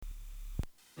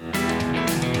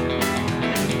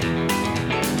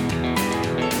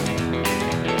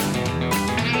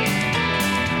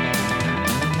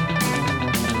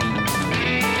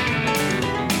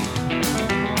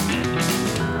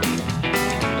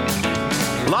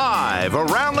Live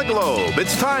around the globe,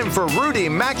 it's time for Rudy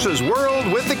Maxa's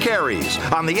World with the Careys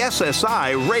on the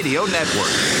SSI Radio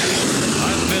Network.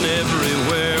 I've been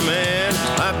everywhere, man.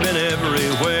 I've been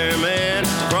everywhere, man.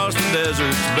 Across the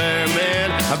deserts bare, man.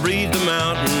 I breathe the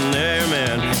mountain air,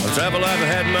 man. Of travel I've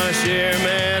had my share,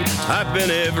 man. I've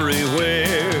been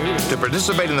everywhere. To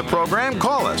participate in the program,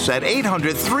 call us at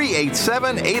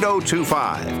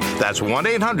 800-387-8025. That's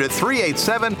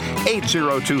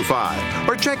 1-800-387-8025.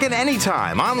 Or check in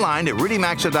anytime online at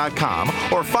rudymaxa.com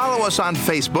or follow us on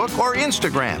Facebook or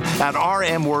Instagram at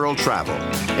RM World Travel.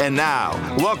 And now,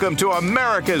 welcome to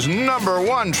America's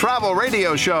 #1 travel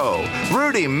radio show,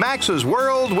 Rudy Maxa's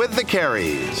World with the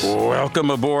Careys. Welcome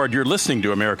aboard. You're listening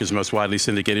to America's most widely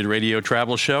syndicated radio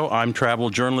travel show. I'm travel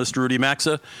journalist Rudy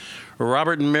Maxa.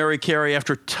 Robert and Mary Carey,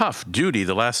 after tough duty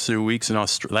the last 3 weeks in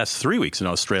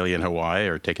Australia and Hawaii,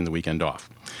 are taking the weekend off.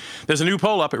 There's a new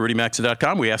poll up at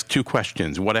rudymaxa.com. We ask 2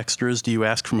 questions. What extras do you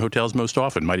ask from hotels most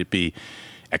often? Might it be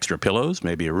extra pillows,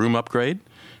 maybe a room upgrade,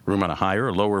 room on a higher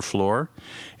or lower floor?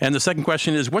 And the second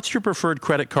question is, what's your preferred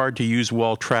credit card to use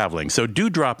while traveling? So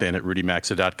do drop in at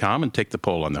rudymaxa.com and take the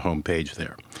poll on the homepage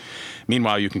there.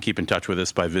 Meanwhile, you can keep in touch with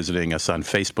us by visiting us on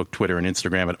Facebook, Twitter, and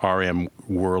Instagram at RM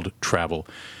World Travel.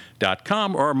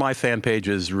 Or my fan page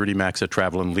is Rudy Maxa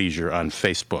Travel and Leisure on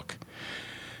Facebook.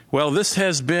 Well, this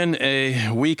has been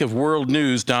a week of world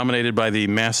news dominated by the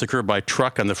massacre by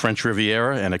truck on the French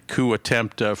Riviera and a coup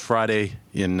attempt Friday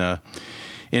in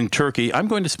Turkey. I'm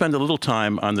going to spend a little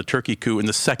time on the Turkey coup in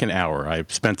the second hour. I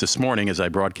spent this morning, as I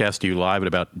broadcast to you live at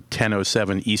about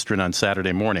 10:07 Eastern on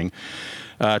Saturday morning,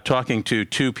 talking to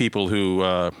 2 people who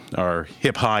are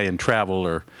hip high in travel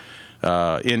or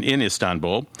in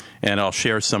Istanbul, and I'll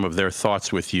share some of their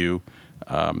thoughts with you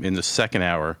in the second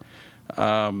hour.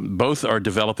 Both are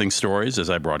developing stories, as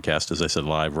I broadcast, as I said,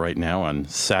 live right now on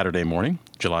Saturday morning,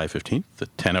 July 15th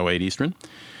at 10:08 Eastern.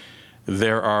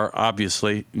 There are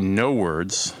obviously no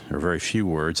words, or very few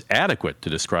words, adequate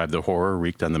to describe the horror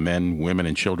wreaked on the men, women,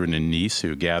 and children in Nice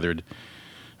who gathered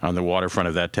on the waterfront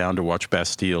of that town to watch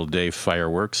Bastille Day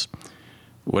fireworks.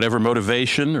 Whatever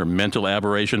motivation or mental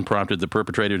aberration prompted the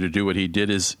perpetrator to do what he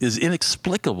did is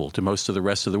inexplicable to most of the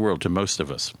rest of the world, to most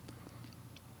of us.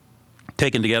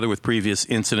 Taken together with previous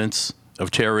incidents of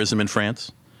terrorism in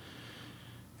France,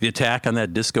 the attack on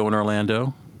that disco in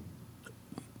Orlando,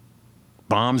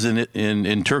 bombs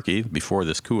in Turkey before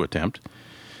this coup attempt,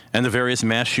 and the various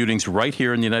mass shootings right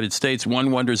here in the United States, one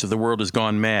wonders if the world has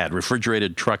gone mad.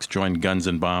 Refrigerated trucks joined guns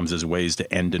and bombs as ways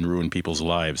to end and ruin people's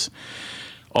lives.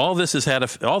 All this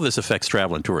affects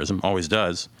travel and tourism, always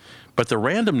does, but the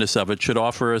randomness of it should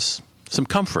offer us some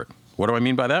comfort. What do I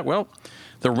mean by that? Well,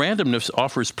 the randomness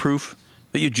offers proof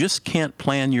that you just can't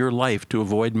plan your life to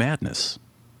avoid madness.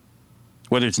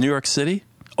 Whether it's New York City,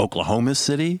 Oklahoma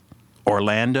City,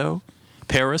 Orlando,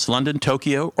 Paris, London,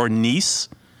 Tokyo, or Nice,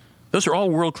 those are all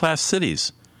world-class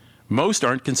cities. Most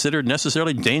aren't considered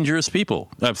necessarily dangerous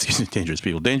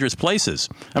places.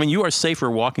 I mean, you are safer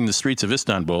walking the streets of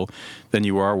Istanbul than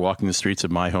you are walking the streets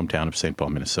of my hometown of St.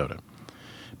 Paul, Minnesota.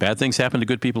 Bad things happen to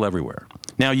good people everywhere.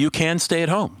 Now, you can stay at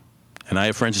home. And I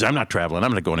have friends who say, I'm not traveling.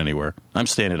 I'm not going anywhere. I'm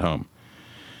staying at home.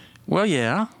 Well,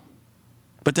 yeah.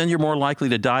 But then you're more likely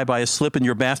to die by a slip in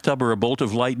your bathtub or a bolt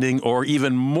of lightning, or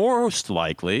even most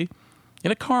likely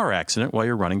in a car accident while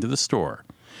you're running to the store.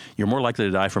 You're more likely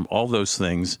to die from all those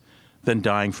things than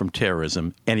dying from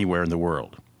terrorism anywhere in the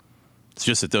world. It's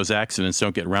just that those accidents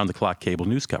don't get round-the-clock cable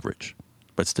news coverage.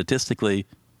 But statistically,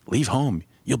 leave home.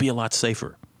 You'll be a lot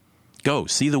safer. Go,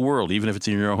 see the world, even if it's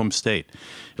in your home state.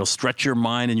 It'll stretch your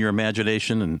mind and your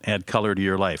imagination and add color to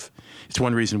your life. It's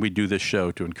one reason we do this show,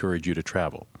 to encourage you to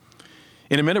travel.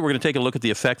 In a minute, we're going to take a look at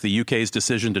the effect the UK's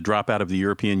decision to drop out of the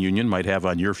European Union might have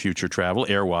on your future travel,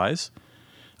 airwise.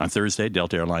 On Thursday,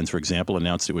 Delta Airlines, for example,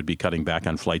 announced it would be cutting back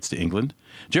on flights to England.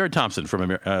 Jared Thompson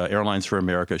from Airlines for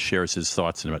America shares his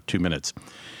thoughts in about 2 minutes.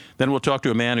 Then we'll talk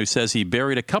to a man who says he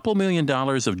buried a couple $1 million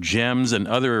of gems and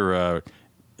other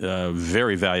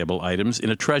very valuable items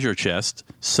in a treasure chest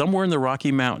somewhere in the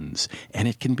Rocky Mountains. And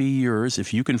it can be yours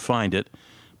if you can find it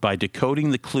by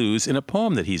decoding the clues in a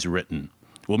poem that he's written.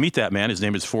 We'll meet that man. His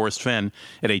name is Forrest Fenn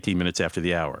at 18 minutes after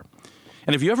the hour.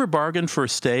 And have you ever bargained for a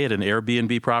stay at an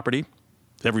Airbnb property?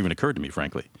 It's never even occurred to me,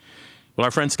 frankly. Well,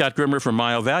 our friend Scott Grimmer from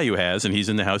Mile Value has, and he's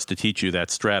in the house to teach you that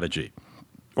strategy.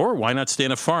 Or why not stay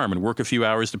on a farm and work a few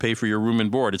hours to pay for your room and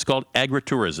board? It's called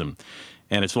agritourism,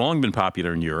 and it's long been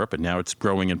popular in Europe, and now it's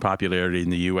growing in popularity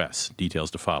in the U.S. Details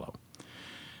to follow.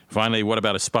 Finally, what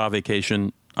about a spa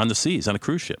vacation on the seas, on a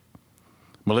cruise ship?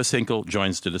 Melissa Hinkle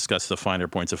joins to discuss the finer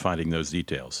points of finding those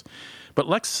details. But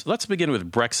let's begin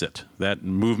with Brexit, that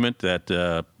movement,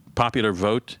 that popular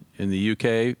vote in the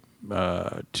UK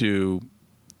to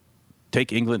take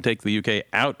the UK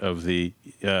out of the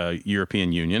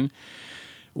European Union.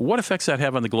 What effects does that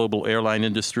have on the global airline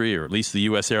industry, or at least the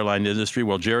U.S. airline industry?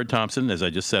 Well, Jared Thompson, as I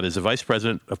just said, is the Vice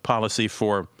President of Policy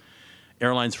for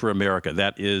Airlines for America.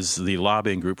 That is the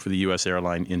lobbying group for the U.S.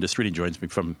 airline industry. He joins me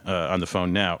from on the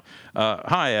phone now.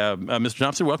 Hi, Mr.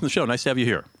 Thompson. Welcome to the show. Nice to have you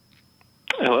here.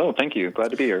 Hello. Thank you.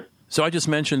 Glad to be here. So I just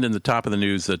mentioned in the top of the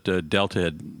news that Delta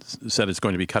had said it's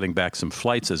going to be cutting back some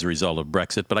flights as a result of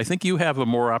Brexit, but I think you have a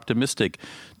more optimistic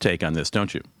take on this,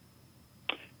 don't you?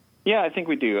 Yeah, I think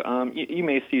we do. You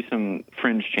may see some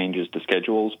fringe changes to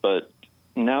schedules, but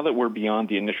now that we're beyond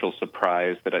the initial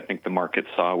surprise that I think the market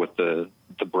saw with the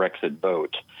Brexit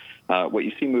vote, what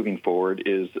you see moving forward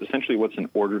is essentially what's an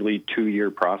orderly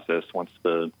 2-year process once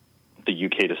the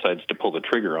UK decides to pull the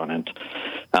trigger on it,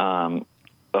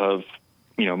 of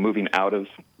moving out of,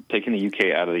 taking the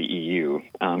UK out of the EU.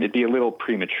 It'd be a little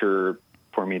premature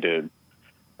for me to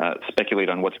speculate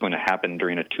on what's going to happen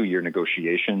during a 2-year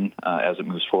negotiation as it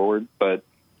moves forward. But,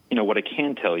 what I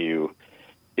can tell you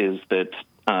is that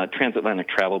transatlantic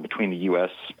travel between the U.S.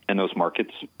 and those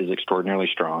markets is extraordinarily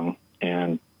strong,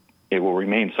 and it will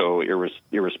remain so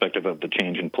irrespective of the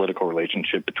change in political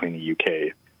relationship between the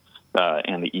UK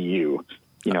and the EU.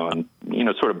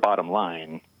 Sort of bottom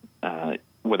line,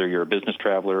 whether you're a business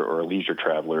traveler or a leisure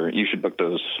traveler, you should book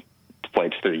those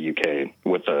flights to the UK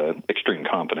with extreme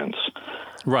confidence.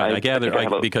 Right, I gather,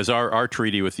 because our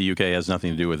treaty with the UK has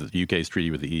nothing to do with the UK's treaty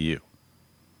with the EU.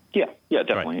 Yeah,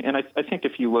 definitely. Right. And I think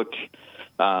if you look,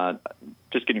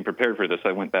 just getting prepared for this,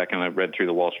 I went back and I read through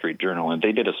the Wall Street Journal, and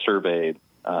they did a survey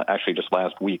actually just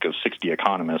last week of 60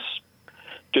 economists,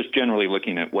 just generally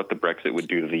looking at what the Brexit would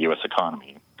do to the U.S.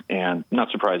 economy. And not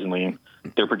surprisingly,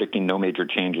 they're predicting no major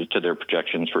changes to their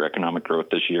projections for economic growth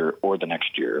this year or the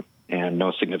next year, and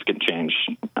no significant change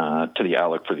to the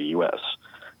outlook for the U.S.,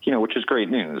 which is great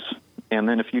news. And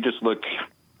then if you just look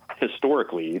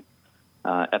historically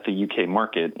at the UK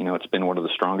market, it's been one of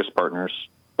the strongest partners,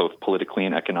 both politically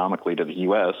and economically, to the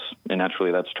U.S., and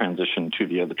naturally that's transitioned to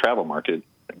the travel market,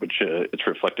 which it's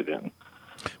reflected in.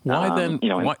 Why then?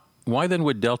 Why then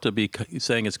would Delta be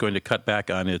saying it's going to cut back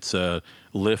on its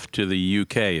lift to the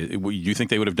UK? Do you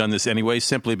think they would have done this anyway,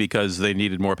 simply because they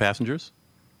needed more passengers?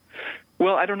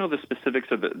 Well, I don't know the specifics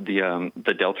of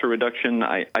the Delta reduction.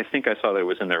 I think I saw that it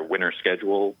was in their winter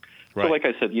schedule. Right. So like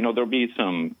I said, there'll be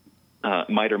some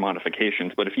minor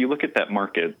modifications. But if you look at that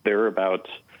market, there are about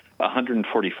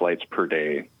 140 flights per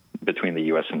day between the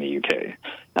U.S. and the UK.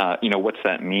 What's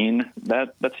that mean?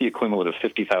 That's the equivalent of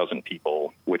 50,000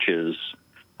 people, which is,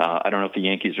 I don't know if the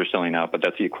Yankees are selling out, but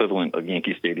that's the equivalent of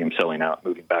Yankee Stadium selling out,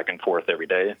 moving back and forth every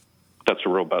day. That's a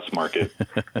robust market,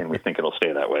 and we think it'll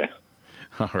stay that way.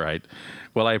 All right.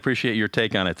 Well, I appreciate your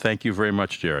take on it. Thank you very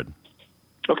much, Jared.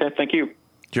 Okay, thank you.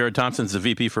 Jared Thompson is the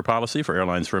VP for Policy for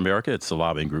Airlines for America. It's the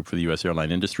lobbying group for the U.S. airline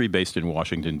industry based in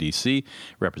Washington, D.C.,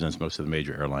 represents most of the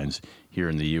major airlines here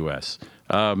in the U.S.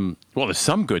 Well, there's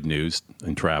some good news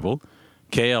in travel.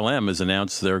 KLM has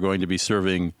announced they're going to be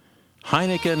serving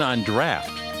Heineken on draft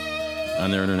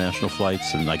on their international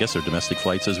flights, and I guess their domestic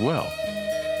flights as well.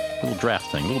 A little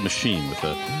draft thing, a little machine with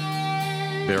a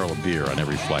barrel of beer on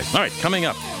every flight. All right, coming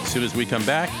up, as soon as we come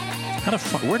back,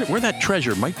 where that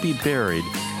treasure might be buried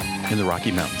in the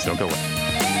Rocky Mountains. Don't go away.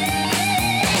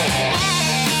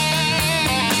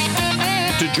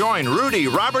 To join Rudy,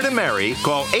 Robert, and Mary,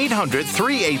 call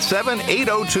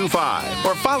 800-387-8025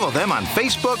 or follow them on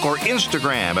Facebook or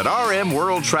Instagram at RM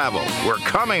World Travel. We're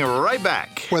coming right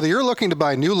back. Whether you're looking to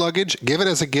buy new luggage, give it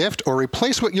as a gift, or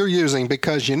replace what you're using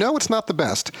because you know it's not the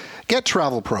best, get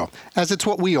Travel Pro, as it's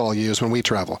what we all use when we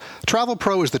travel. Travel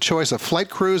Pro is the choice of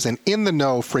flight crews and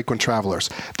in-the-know frequent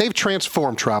travelers. They've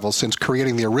transformed travel since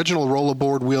creating the original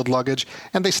rollerboard wheeled luggage,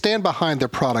 and they stand behind their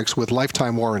products with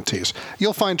lifetime warranties.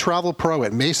 You'll find Travel Pro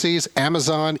at Macy's,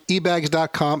 Amazon,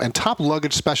 ebags.com, and top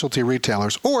luggage specialty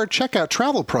retailers, or check out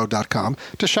travelpro.com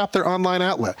to shop their online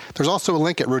outlet. There's also a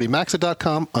link at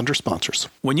rudymaxa.com under sponsors.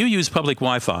 When you use public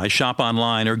Wi-Fi, shop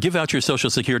online, or give out your social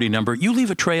security number, you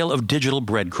leave a trail of digital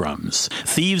breadcrumbs.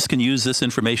 Thieves can use this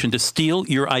information to steal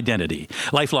your identity.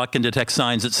 LifeLock can detect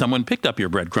signs that someone picked up your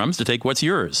breadcrumbs to take what's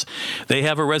yours. They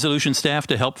have a resolution staff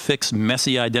to help fix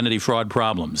messy identity fraud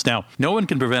problems. Now, no one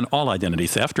can prevent all identity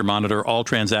theft or monitor all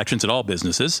transactions at all businesses,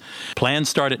 businesses. Plans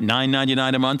start at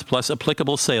 $9.99 a month plus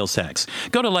applicable sales tax.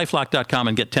 Go to LifeLock.com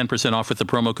and get 10% off with the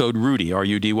promo code RUDY,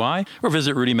 R-U-D-Y, or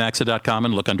visit RudyMaxa.com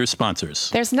and look under sponsors.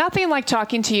 There's nothing like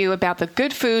talking to you about the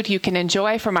good food you can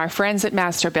enjoy from our friends at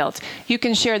Masterbuilt. You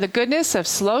can share the goodness of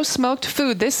slow-smoked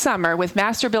food this summer with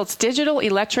Masterbuilt's digital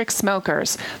electric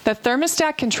smokers. The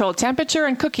thermostat-controlled temperature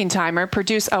and cooking timer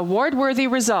produce award-worthy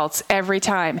results every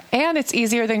time, and it's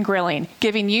easier than grilling,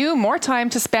 giving you more time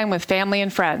to spend with family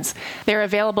and friends. They're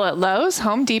available at Lowe's,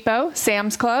 Home Depot,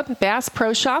 Sam's Club, Bass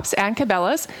Pro Shops, and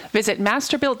Cabela's. Visit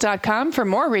Masterbuilt.com for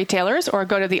more retailers or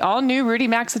go to the all-new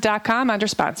RudyMaxa.com under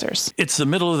sponsors. It's the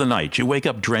middle of the night. You wake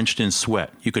up drenched in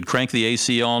sweat. You could crank the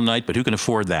AC all night, but who can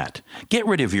afford that? Get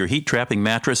rid of your heat-trapping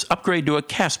mattress. Upgrade to a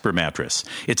Casper mattress.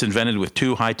 It's invented with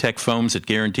 2 high-tech foams that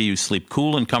guarantee you sleep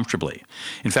cool and comfortably.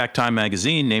 In fact, Time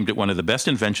magazine named it one of the best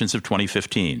inventions of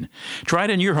 2015. Try it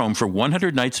in your home for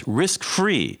 100 nights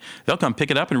risk-free. They'll come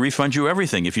pick it up and refund you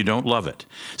everything if you don't love it.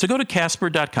 So go to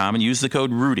Casper.com and use the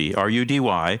code RUDY,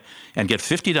 R-U-D-Y, and get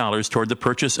 $50 toward the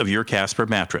purchase of your Casper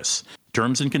mattress.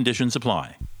 Terms and conditions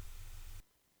apply.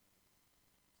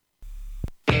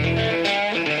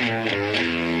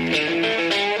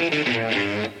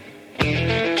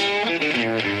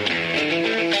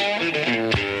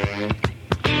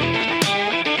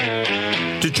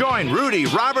 To join Rudy,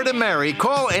 Robert, and Mary,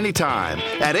 call anytime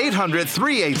at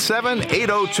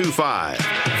 800-387-8025.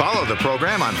 Follow the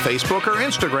program on Facebook or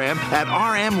Instagram at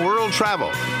RM World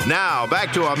Travel. Now,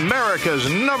 back to America's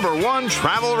 #1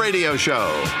 travel radio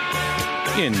show.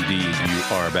 Indeed, you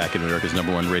are back in America's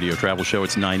 #1 radio travel show.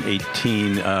 It's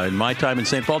 9:18 in my time in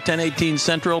St. Paul, 10:18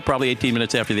 Central, probably 18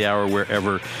 minutes after the hour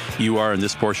wherever you are. And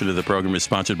this portion of the program is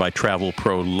sponsored by Travel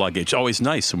Pro Luggage. Always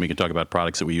nice when we can talk about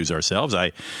products that we use ourselves.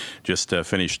 I just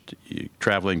finished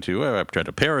traveling to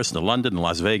Paris, to London, and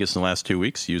Las Vegas in the last 2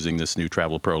 weeks using this new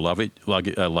Travel Pro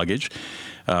luggage.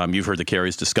 You've heard the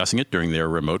carriers discussing it during their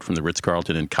remote from the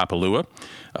Ritz-Carlton in Kapalua.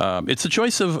 It's the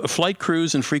choice of flight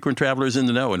crews and frequent travelers in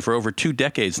the know, and for over 2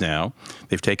 decades now,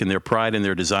 they've taken their pride in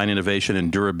their design innovation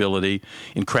and durability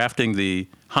in crafting the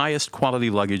highest quality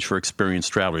luggage for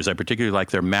experienced travelers. I particularly like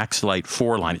their Max Light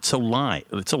 4 line. It's so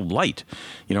light.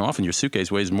 You know, often your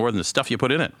suitcase weighs more than the stuff you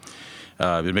put in it.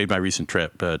 It made my recent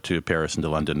trip to Paris and to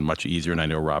London much easier, and I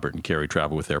know Robert and Carrie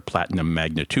travel with their Platinum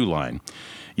Magna 2 line.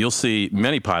 You'll see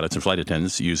many pilots and flight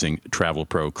attendants using Travel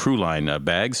Pro Crew Line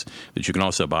bags that you can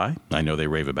also buy. I know they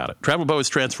rave about it. Travel Pro has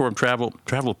transformed Travel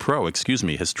Pro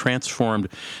has transformed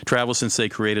travel since they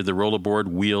created the rollerboard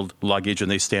wheeled luggage,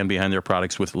 and they stand behind their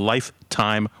products with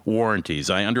lifetime warranties.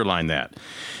 I underline that.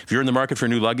 If you're in the market for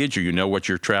new luggage or you know what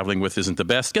you're traveling with isn't the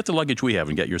best, get the luggage we have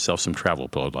and get yourself some Travel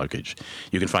Pro luggage.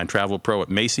 You can find Travel Pro at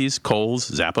Macy's,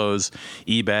 Kohl's, Zappos,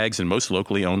 eBags, and most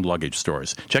locally owned luggage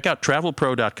stores. Check out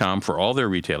TravelPro.com for all their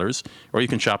retailers, or you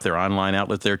can shop their online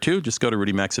outlet there too. Just go to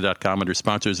RudyMaxa.com under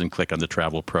sponsors and click on the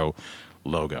Travel Pro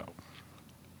logo.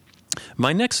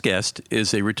 My next guest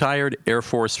is a retired Air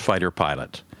Force fighter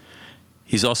pilot.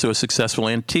 He's also a successful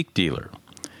antique dealer.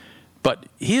 But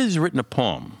he has written a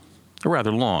poem, a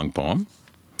rather long poem,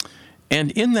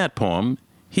 and in that poem,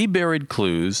 he buried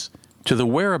clues to the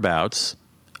whereabouts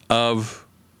of,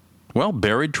 well,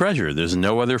 buried treasure. There's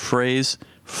no other phrase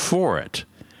for it.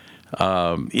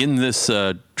 In this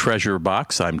treasure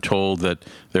box, I'm told that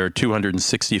there are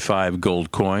 265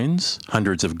 gold coins,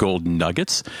 hundreds of gold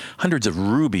nuggets, hundreds of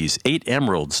rubies, 8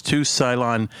 emeralds, 2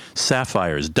 Ceylon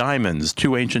sapphires, diamonds,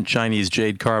 2 ancient Chinese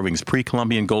jade carvings,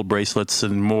 pre-Columbian gold bracelets,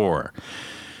 and more.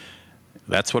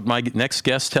 That's what my next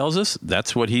guest tells us.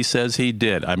 That's what he says he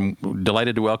did. I'm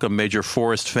delighted to welcome Major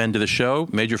Forrest Fenn to the show.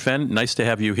 Major Fenn, nice to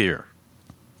have you here.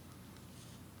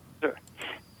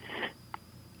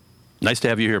 Nice to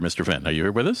have you here, Mr. Fenn. Are you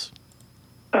here with us?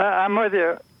 I'm with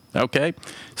you. Okay.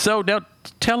 So now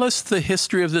tell us the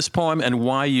history of this poem and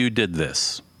why you did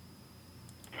this.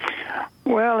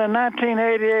 Well, in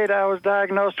 1988, I was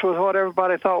diagnosed with what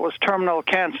everybody thought was terminal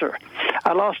cancer.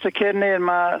 I lost a kidney, and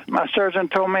my surgeon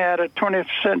told me I had a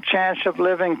 20% chance of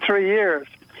living 3 years.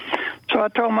 So I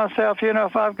told myself, you know,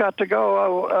 if I've got to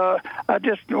go,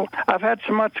 I've had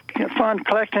so much fun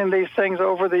collecting these things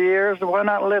over the years. Why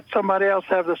not let somebody else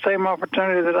have the same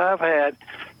opportunity that I've had?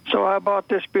 So I bought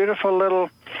this beautiful little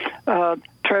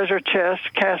treasure chest,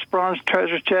 cast bronze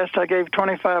treasure chest. I gave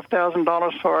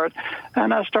 $25,000 for it,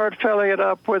 and I started filling it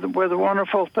up with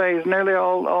wonderful things, nearly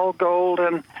all gold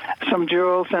and some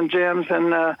jewels and gems.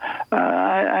 And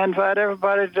I invite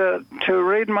everybody to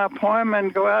read my poem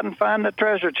and go out and find the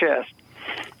treasure chest.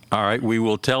 All right, we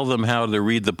will tell them how to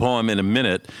read the poem in a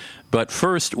minute. But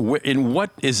first,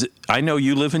 I know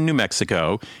you live in New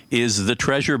Mexico. Is the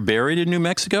treasure buried in New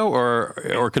Mexico,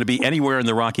 or could it be anywhere in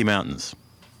the Rocky Mountains?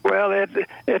 Well,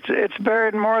 it's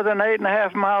buried more than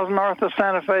 8.5 miles north of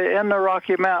Santa Fe in the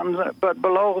Rocky Mountains, but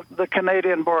below the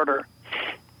Canadian border.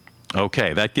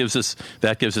 Okay, that gives us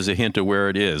a hint of where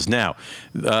it is. Now,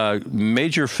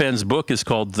 Major Fenn's book is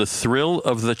called "The Thrill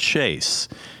of the Chase,"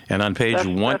 and on page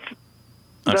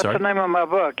That's the name of my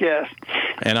book, yes.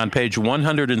 And on page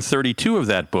 132 of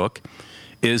that book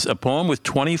is a poem with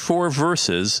 24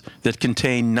 verses that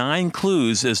contain 9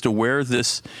 clues as to where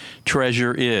this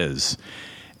treasure is.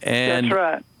 And that's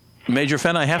right. Major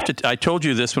Fenn, I told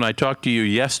you this when I talked to you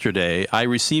yesterday. I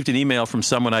received an email from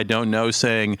someone I don't know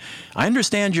saying, I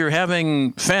understand you're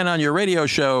having Fenn on your radio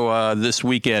show this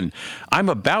weekend.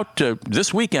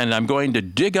 This weekend, I'm going to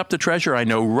dig up the treasure. I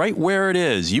know right where it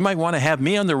is. You might want to have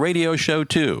me on the radio show,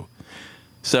 too.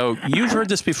 So you've heard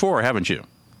this before, haven't you?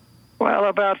 Well,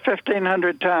 about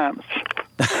 1,500 times.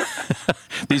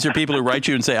 These are people who write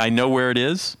you and say, I know where it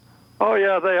is? Oh,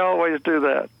 yeah, they always do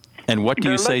that. And what do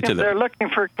you say to them? They're looking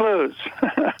for clues.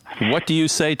 What do you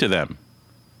say to them?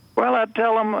 Well, I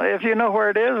tell them, if you know where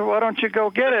it is, why don't you go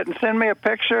get it and send me a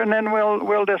picture, and then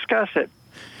we'll discuss it.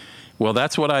 Well,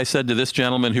 that's what I said to this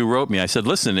gentleman who wrote me. I said,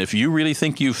 listen, if you really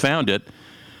think you found it,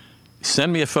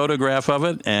 send me a photograph of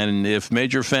it, and if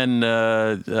Major Fenn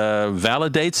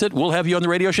validates it, we'll have you on the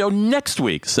radio show next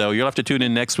week. So you'll have to tune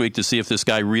in next week to see if this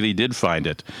guy really did find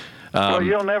it. Well,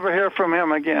 you'll never hear from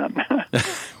him again.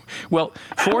 Well,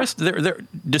 Forrest,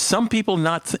 do some people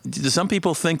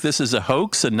think this is a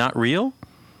hoax and not real?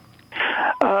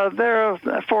 There are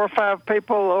 4 or 5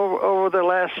 people over the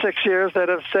last 6 years that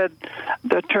have said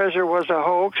the treasure was a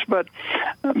hoax. But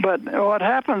what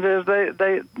happens is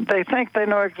they think they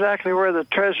know exactly where the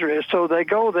treasure is, so they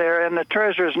go there and the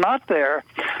treasure is not there.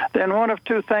 Then one of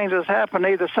 2 things has happened: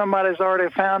 either somebody's already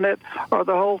found it, or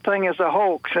the whole thing is a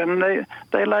hoax. And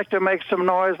they like to make some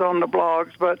noise on the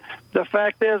blogs. But the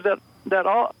fact is that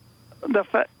all of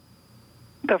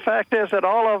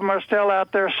them are still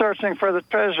out there searching for the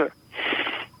treasure.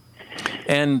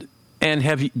 And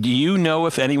do you know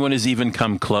if anyone has even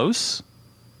come close?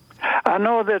 I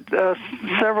know that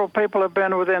several people have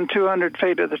been within 200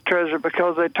 feet of the treasure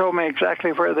because they told me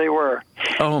exactly where they were.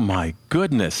 Oh, my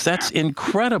goodness. That's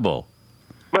incredible.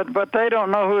 But they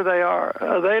don't know who they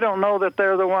are. They don't know that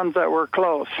they're the ones that were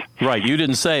close. Right. You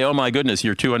didn't say, oh, my goodness,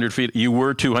 you're 200 feet. You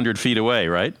were 200 feet away,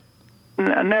 right?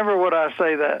 Never would I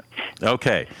say that.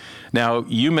 Okay. Now,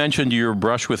 you mentioned your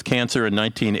brush with cancer in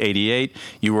 1988.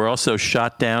 You were also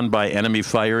shot down by enemy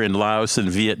fire in Laos and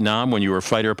Vietnam when you were a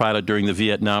fighter pilot during the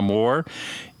Vietnam War.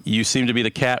 You seem to be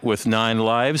the cat with 9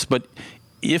 lives. But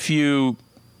if you,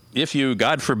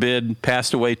 God forbid,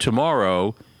 passed away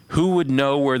tomorrow, who would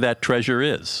know where that treasure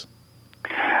is?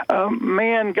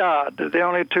 Me and God, the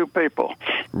only 2 people.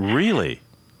 Really?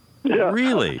 Yeah.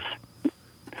 Really?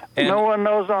 And no one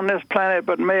knows on this planet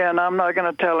but me, and I'm not going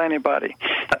to tell anybody.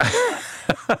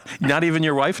 Not even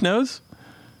your wife knows?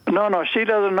 No, she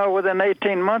doesn't know within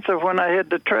 18 months of when I hid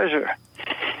the treasure.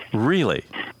 Really?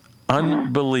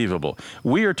 Unbelievable.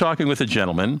 We are talking with a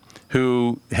gentleman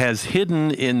who has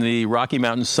hidden in the Rocky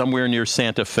Mountains somewhere near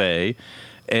Santa Fe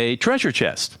a treasure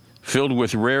chest filled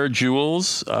with rare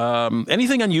jewels.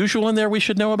 Anything unusual in there we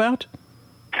should know about?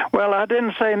 Well, I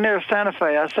didn't say near Santa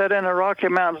Fe. I said in the Rocky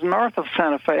Mountains north of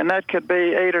Santa Fe, and that could be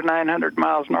 800 or 900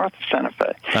 miles north of Santa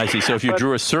Fe. I see. So if you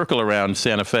drew a circle around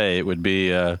Santa Fe, it would be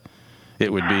a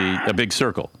big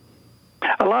circle.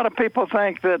 A lot of people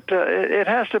think that it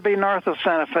has to be north of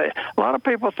Santa Fe. A lot of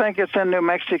people think it's in New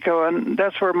Mexico, and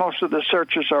that's where most of the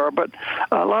searchers are. But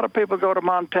a lot of people go to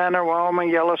Montana, Wyoming,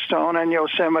 Yellowstone, and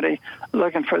Yosemite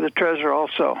looking for the treasure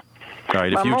also. All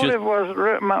right,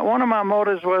 one of my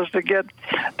motives was to get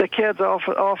the kids off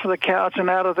of the couch and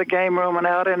out of the game room and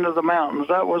out into the mountains.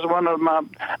 That was one of my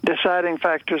deciding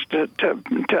factors to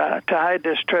hide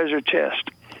this treasure chest.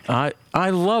 I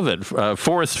love it.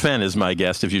 Forrest Fenn is my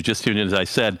guest, if you just tuned in, as I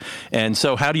said. And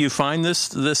so how do you find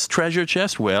this treasure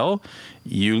chest? Well,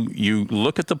 you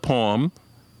look at the poem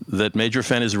that Major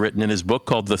Fenn has written in his book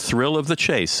called The Thrill of the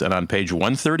Chase. And on page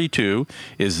 132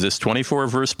 is this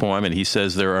 24-verse poem, and he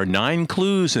says there are 9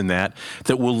 clues in that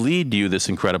will lead you this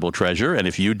incredible treasure. And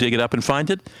if you dig it up and find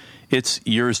it, it's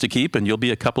yours to keep, and you'll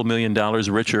be a couple $1 million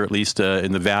richer, at least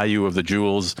in the value of the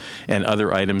jewels and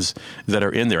other items that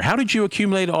are in there. How did you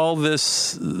accumulate all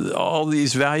these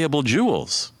valuable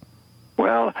jewels?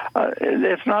 Well,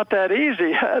 it's not that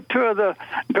easy. 2 of the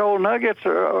gold nuggets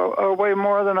are way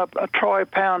more than a troy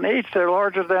pound each. They're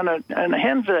larger than a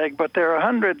hen's egg, but there are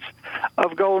hundreds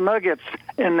of gold nuggets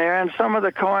in there, and some of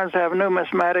the coins have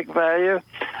numismatic value.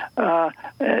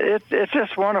 It's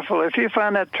just wonderful. If you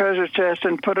find that treasure chest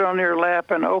and put it on your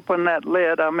lap and open that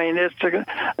lid, I mean,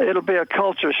 it'll be a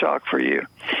culture shock for you.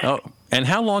 Oh, And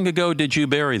how long ago did you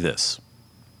bury this?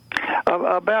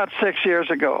 About 6 years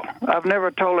ago. I've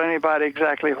never told anybody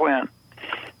exactly when.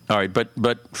 All right,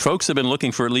 but folks have been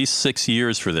looking for at least 6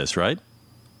 years for this, right?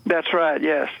 That's right,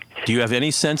 yes. Do you have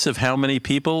any sense of how many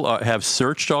people have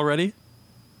searched already?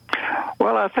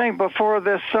 Well, I think before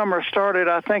this summer started,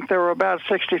 I think there were about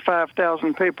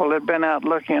 65,000 people that had been out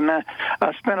looking. I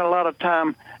spent a lot of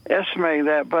time estimating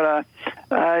that, but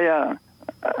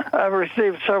I've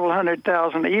received several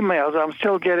 100,000 emails. I'm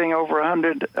still getting over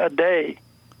 100 a day.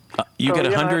 You get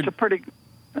 100?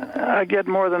 I get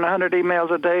more than 100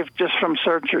 emails a day just from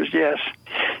searchers, yes.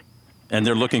 And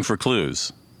they're looking for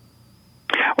clues?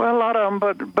 Well, a lot of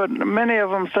them, but many of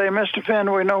them say, Mr.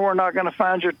 Finn, we know we're not going to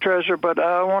find your treasure, but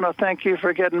I want to thank you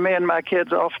for getting me and my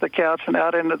kids off the couch and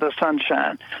out into the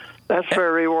sunshine. That's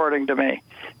very rewarding to me.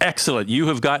 Excellent. You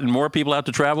have gotten more people out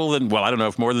to travel than, well, I don't know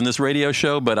if more than this radio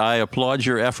show, but I applaud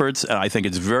your efforts. I think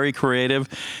it's very creative,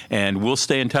 and we'll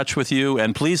stay in touch with you.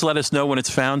 And please let us know when it's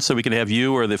found so we can have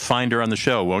you or the finder on the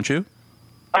show, won't you?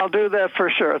 I'll do that for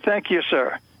sure. Thank you,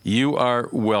 sir. You are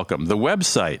welcome. The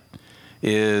website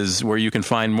is where you can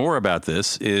find more about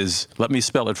this is, let me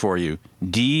spell it for you,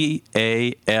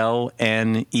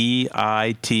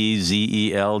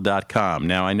 DALNEITZEL.com.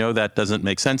 Now, I know that doesn't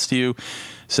make sense to you,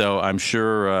 so I'm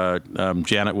sure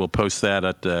Janet will post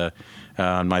that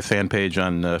on my fan page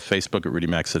on Facebook at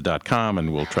RudyMaxa.com,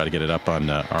 and we'll try to get it up on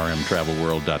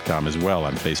rmtravelworld.com as well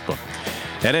on Facebook.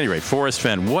 At any rate, Forrest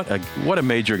Fenn, what a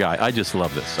major guy. I just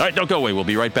love this. All right, don't go away. We'll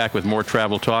be right back with more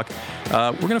travel talk.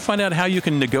 We're going to find out how you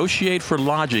can negotiate for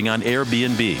lodging on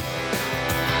Airbnb.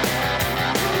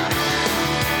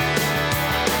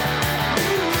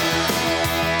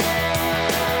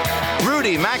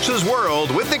 Rudy Maxa's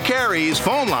World with the Careys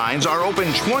phone lines are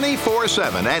open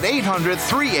 24/7 at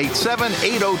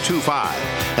 800-387-8025.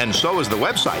 And so is the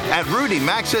website at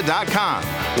rudymaxa.com.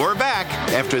 We're back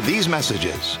after these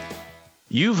messages.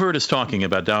 You've heard us talking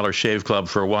about Dollar Shave Club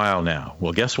for a while now.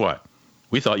 Well, guess what?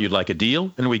 We thought you'd like a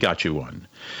deal, and we got you one.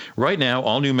 Right now,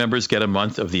 all new members get a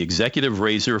month of the Executive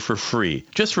Razor for free,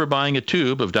 just for buying a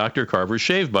tube of Dr. Carver's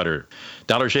shave butter.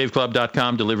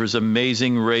 DollarShaveClub.com delivers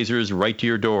amazing razors right to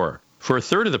your door for a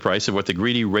third of the price of what the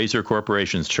greedy razor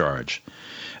corporations charge.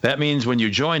 That means when you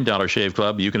join Dollar Shave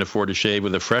Club, you can afford to shave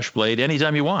with a fresh blade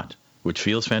anytime you want, which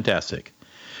feels fantastic.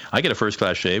 I get a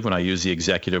first-class shave when I use the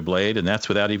Executive blade, and that's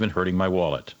without even hurting my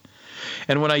wallet.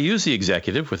 And when I use the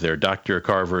Executive with their Dr.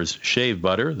 Carver's shave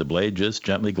butter, the blade just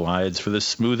gently glides for the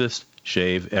smoothest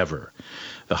shave ever.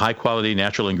 The high-quality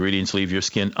natural ingredients leave your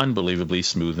skin unbelievably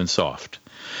smooth and soft.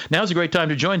 Now's a great time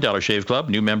to join Dollar Shave Club.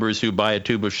 New members who buy a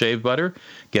tube of shave butter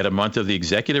get a month of the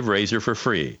Executive Razor for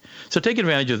free. So take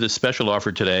advantage of this special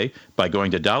offer today by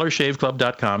going to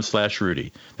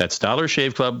DollarShaveClub.com/Rudy. That's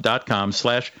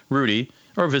DollarShaveClub.com/Rudy,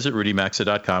 or visit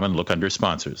RudyMaxa.com and look under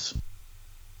sponsors.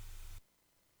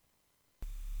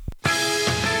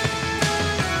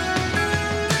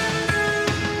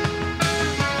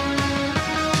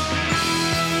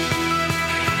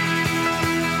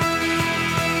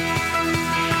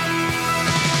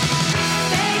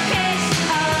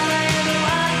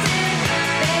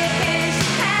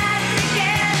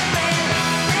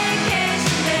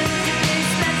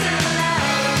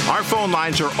 Phone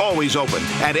lines are always open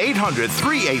at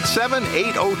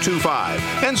 800-387-8025.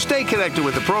 And stay connected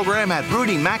with the program at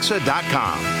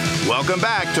RudyMaxa.com. Welcome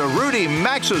back to Rudy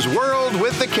Maxa's World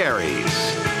with the Careys.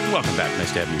 Welcome back.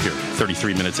 Nice to have you here.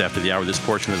 33 minutes after the hour, this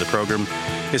portion of the program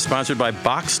is sponsored by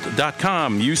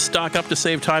Boxed.com. You stock up to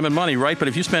save time and money, right? But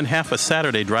if you spend half a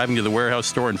Saturday driving to the warehouse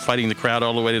store and fighting the crowd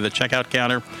all the way to the checkout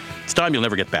counter, it's time you'll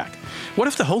never get back. What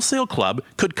if the wholesale club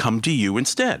could come to you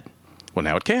instead? Well,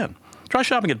 now it can. Try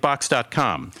shopping at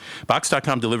Box.com.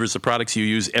 Box.com delivers the products you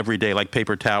use every day, like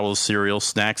paper towels, cereal,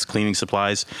 snacks, cleaning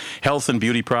supplies, health and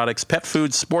beauty products, pet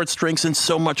foods, sports drinks, and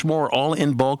so much more, all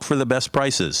in bulk for the best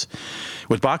prices.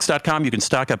 With Box.com, you can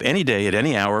stock up any day at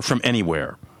any hour from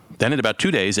anywhere. Then in about 2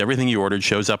 days, everything you ordered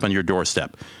shows up on your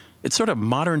doorstep. It's sort of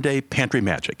modern-day pantry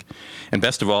magic. And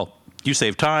best of all, you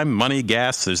save time, money,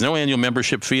 gas. There's no annual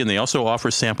membership fee, and they also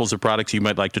offer samples of products you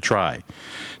might like to try.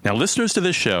 Now, listeners to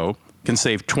this show can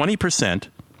save 20%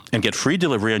 and get free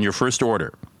delivery on your first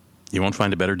order. You won't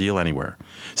find a better deal anywhere.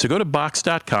 So go to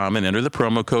Box.com and enter the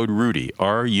promo code RUDY,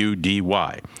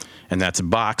 R-U-D-Y. And that's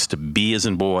Boxed, B as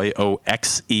in boy,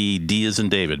 O-X-E-D as in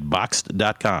David,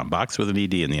 Boxed.com. Box with an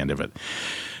E-D in the end of it.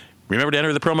 Remember to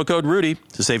enter the promo code RUDY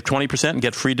to save 20% and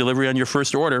get free delivery on your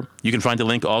first order. You can find a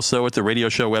link also at the radio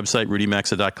show website,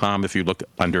 RudyMaxa.com, if you look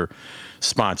under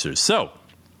sponsors. So,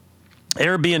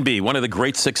 Airbnb, one of the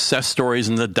great success stories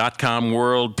in the .com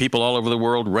world. People all over the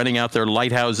world renting out their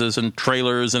lighthouses and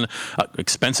trailers and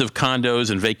expensive condos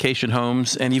and vacation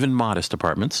homes and even modest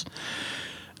apartments.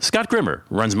 Scott Grimmer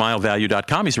runs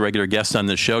milevalue.com. He's a regular guest on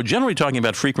this show, generally talking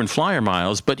about frequent flyer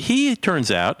miles, but he,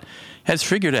 turns out, has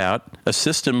figured out a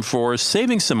system for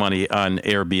saving some money on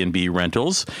Airbnb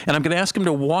rentals, and I'm going to ask him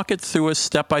to walk it through us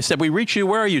step by step. We reach you.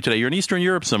 Where are you today? You're in Eastern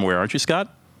Europe somewhere, aren't you,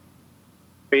 Scott?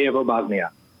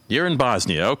 Bosnia. You're in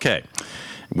Bosnia. Okay.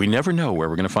 We never know where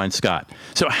we're going to find Scott.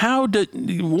 So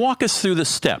walk us through the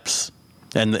steps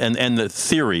and the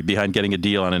theory behind getting a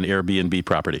deal on an Airbnb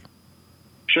property.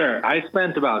 Sure. I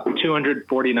spent about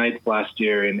 240 nights last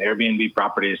year in Airbnb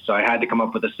properties, so I had to come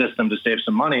up with a system to save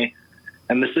some money.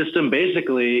 And the system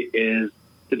basically is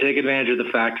to take advantage of the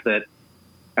fact that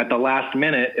at the last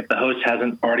minute, if the host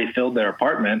hasn't already filled their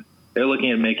apartment, they're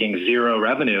looking at making zero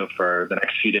revenue for the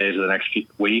next few days or the next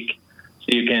week. So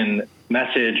you can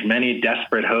message many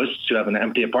desperate hosts who have an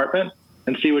empty apartment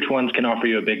and see which ones can offer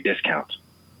you a big discount.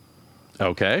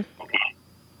 Okay.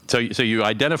 So you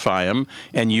identify them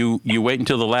and you wait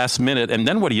until the last minute, and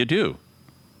then what do you do?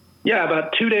 Yeah,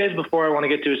 about 2 days before I want to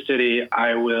get to a city,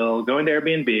 I will go into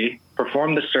Airbnb,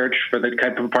 perform the search for the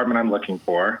type of apartment I'm looking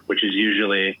for, which is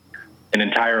usually an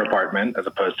entire apartment as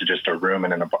opposed to just a room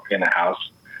in a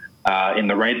house. In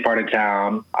the right part of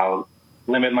town, I'll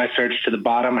limit my search to the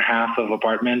bottom half of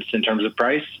apartments in terms of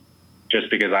price, just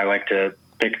because I like to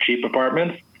pick cheap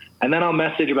apartments. And then I'll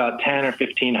message about 10 or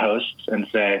 15 hosts and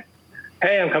say,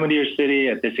 hey, I'm coming to your city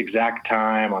at this exact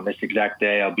time on this exact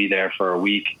day. I'll be there for a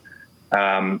week.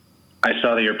 I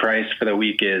saw that your price for the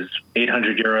week is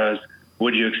 800 euros.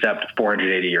 Would you accept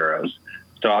 480 euros?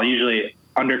 So I'll usually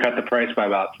undercut the price by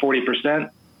about 40%,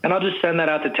 and I'll just send that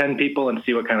out to 10 people and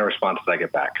see what kind of responses I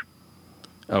get back.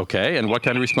 Okay, and what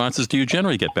kind of responses do you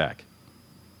generally get back?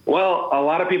 Well, a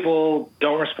lot of people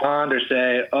don't respond or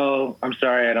say, oh, I'm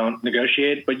sorry, I don't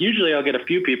negotiate. But usually I'll get a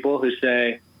few people who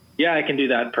say, yeah, I can do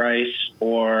that price,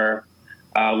 or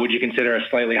would you consider a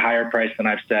slightly higher price than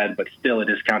I've said, but still a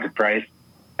discounted price?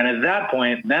 And at that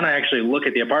point, then I actually look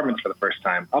at the apartments for the first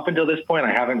time. Up until this point,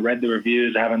 I haven't read the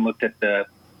reviews. I haven't looked at the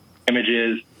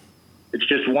images. It's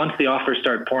just once the offers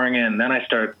start pouring in, then I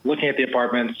start looking at the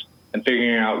apartments and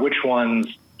figuring out which ones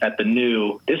at the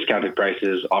new discounted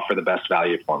prices offer the best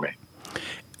value for me.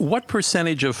 What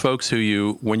percentage of folks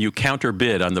when you counter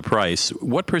bid on the price,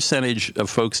 what percentage of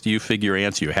folks do you figure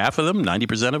answer you? Half of them?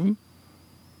 90% of them?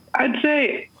 I'd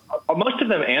say most of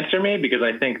them answer me because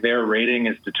I think their rating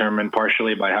is determined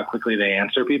partially by how quickly they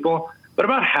answer people. But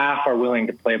about half are willing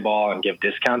to play ball and give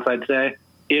discounts, I'd say,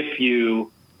 if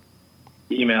you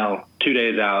email 2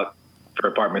 days out for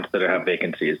apartments that have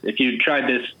vacancies. If you tried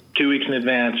this 2 weeks in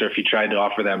advance, or if you tried to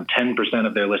offer them 10%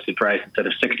 of their listed price instead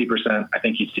of 60%, I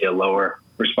think you'd see a lower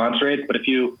response rate. But if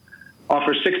you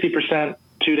offer 60%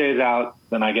 2 days out,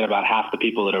 then I get about half the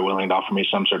people that are willing to offer me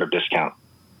some sort of discount.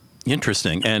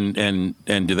 Interesting. And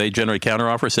do they generate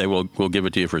counteroffer? Say, we'll give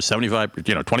it to you for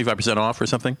 25% off or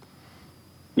something?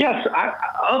 Yes.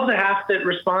 Of the half that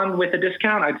respond with a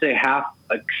discount, I'd say half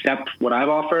accept what I've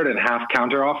offered and half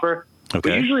counteroffer. Okay.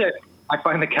 But usually I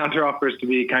find the counteroffers to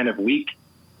be kind of weak.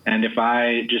 And if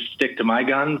I just stick to my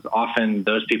guns, often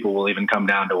those people will even come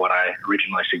down to what I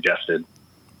originally suggested.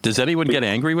 Does anyone get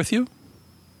angry with you?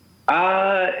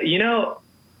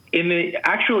 In the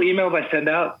actual emails I send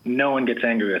out, no one gets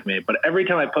angry with me. But every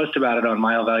time I post about it on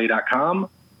milevalue.com,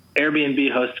 Airbnb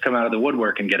hosts come out of the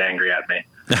woodwork and get angry at me.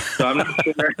 So I'm not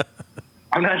sure.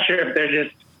 I'm not sure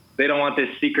if they don't want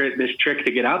this trick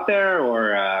to get out there,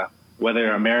 or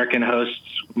whether American hosts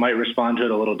might respond to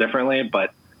it a little differently.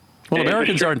 But well,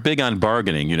 Americans aren't big on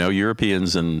bargaining.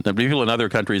 Europeans and people in other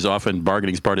countries, often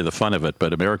bargaining is part of the fun of it.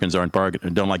 But Americans don't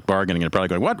like bargaining and are probably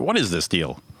going, what is this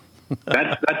deal?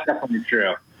 That's definitely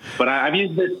true. But I've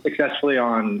used this successfully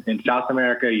in South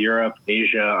America, Europe,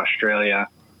 Asia, Australia.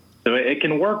 So it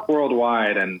can work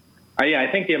worldwide. And I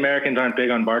think the Americans aren't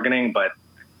big on bargaining, but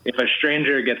if a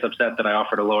stranger gets upset that I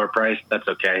offered a lower price, that's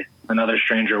okay. Another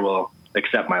stranger will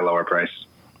accept my lower price.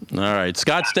 All right.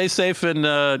 Scott, stay safe in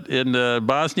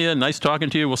Bosnia. Nice talking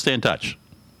to you. We'll stay in touch.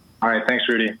 All right. Thanks,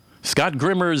 Rudy. Scott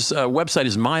Grimmer's website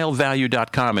is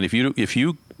milevalue.com. And if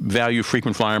you value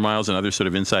frequent flyer miles and other sort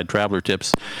of inside traveler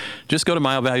tips, just go to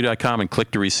milevalue.com and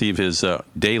click to receive his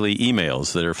daily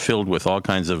emails that are filled with all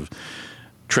kinds of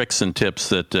tricks and tips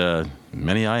that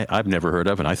many I've never heard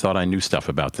of, and I thought I knew stuff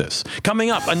about this. Coming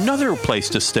up, another place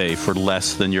to stay for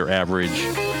less than your average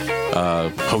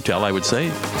hotel, I would say.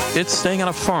 It's staying on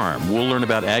a farm. We'll learn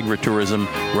about agritourism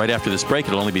right after this break.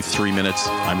 It'll only be 3 minutes.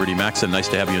 I'm Rudy Maxon. Nice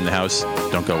to have you in the house.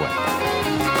 Don't go away.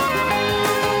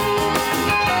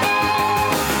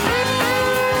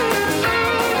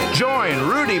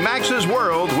 Rudy Maxa's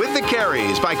World with the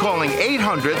Careys by calling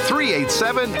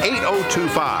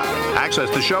 800-387-8025. Access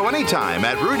the show anytime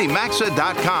at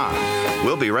rudymaxa.com.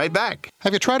 We'll be right back.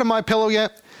 Have you tried a MyPillow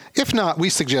yet? If not, we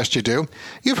suggest you do.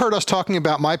 You've heard us talking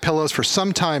about MyPillows for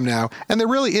some time now, and there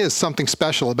really is something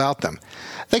special about them.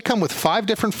 They come with 5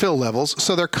 different fill levels,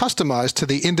 so they're customized to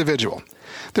the individual.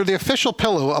 They're the official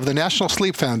pillow of the National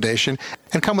Sleep Foundation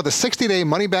and come with a 60-day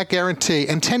money-back guarantee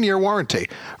and 10-year warranty.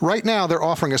 Right now, they're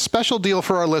offering a special deal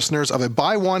for our listeners of a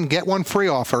buy one, get one free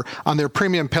offer on their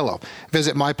premium pillow.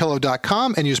 Visit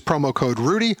MyPillow.com and use promo code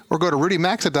Rudy, or go to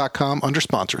rudymaxa.com under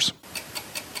sponsors.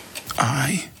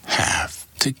 I have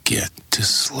to get to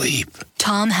sleep.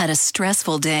 Tom had a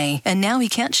stressful day, and now he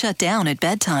can't shut down at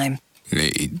bedtime.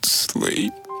 Need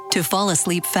sleep. To fall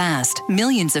asleep fast,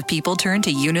 millions of people turn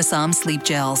to Unisom sleep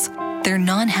gels. They're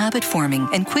non-habit forming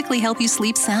and quickly help you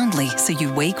sleep soundly so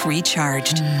you wake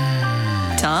recharged.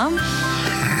 Tom?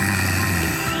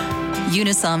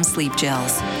 Unisom sleep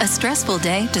gels. A stressful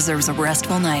day deserves a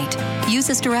restful night. Use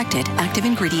as directed. Active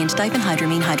ingredient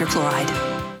diphenhydramine hydrochloride.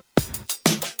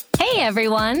 Hey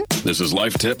everyone! This is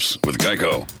Life Tips with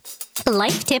Geico.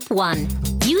 Life Tip 1.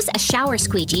 Use a shower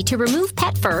squeegee to remove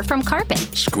pet fur from carpet.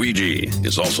 Squeegee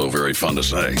is also very fun to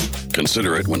say.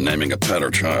 Consider it when naming a pet or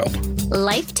child.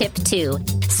 Life Tip 2.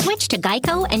 Switch to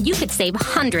Geico and you could save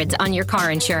hundreds on your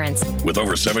car insurance. With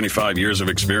over 75 years of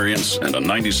experience and a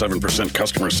 97%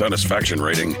 customer satisfaction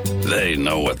rating, they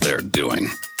know what they're doing.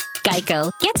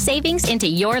 Geico. Get savings into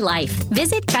your life.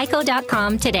 Visit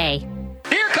geico.com today.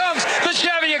 Here comes the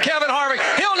Chevy of Kevin Harvick.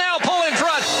 He'll now pull in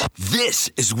front. This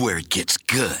is where it gets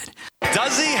good.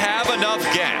 Does he have enough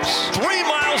gas? 3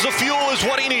 miles of fuel is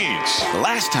what he needs.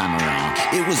 Last time around,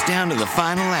 it was down to the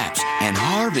final laps, and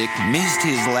Harvick missed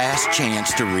his last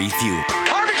chance to refuel.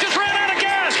 Harvick just ran out of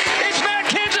gas. It's Matt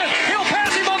Kenseth. He'll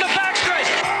pass him on the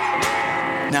backstretch.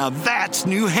 Now that's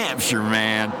New Hampshire,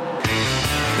 man.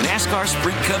 The NASCAR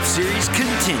Sprint Cup Series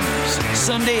continues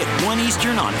Sunday at 1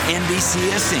 Eastern on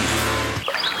NBCSN.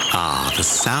 Ah, the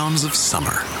sounds of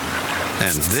summer.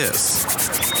 And this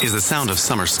is the sound of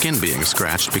summer skin being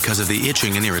scratched because of the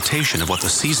itching and irritation of what the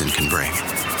season can bring.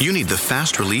 You need the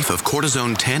fast relief of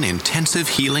Cortisone 10 Intensive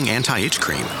Healing Anti-Itch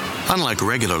Cream. Unlike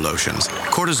regular lotions,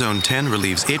 Cortisone 10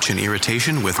 relieves itch and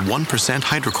irritation with 1%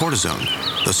 hydrocortisone,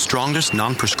 the strongest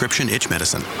non-prescription itch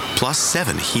medicine, plus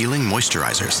 7 healing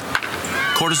moisturizers.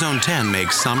 Cortisone 10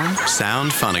 makes summer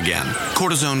sound fun again.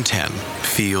 Cortisone 10.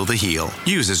 Feel the heal.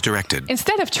 Use as directed.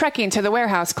 Instead of trekking to the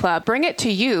Warehouse Club, bring it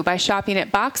to you by shopping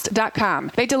at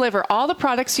Boxed.com. They deliver all the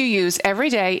products you use every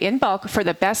day in bulk for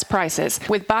the best prices.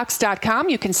 With Boxed.com,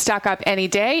 you can stock up any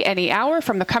day, any hour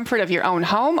from the comfort of your own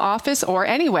home, office, or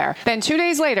anywhere. Then 2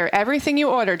 days later, everything you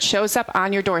ordered shows up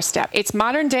on your doorstep. It's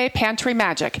modern-day pantry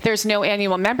magic. There's no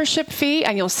annual membership fee,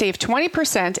 and you'll save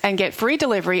 20% and get free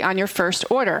delivery on your first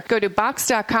order. Go to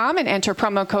Boxed.com and enter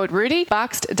promo code Rudy.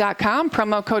 Boxed.com,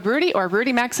 promo code Rudy, or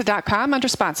rudymaxa.com under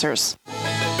sponsors.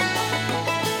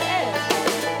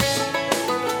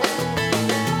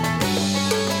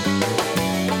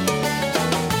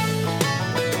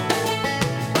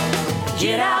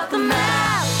 Get out the map,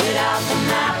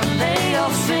 and lay your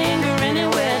finger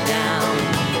anywhere down.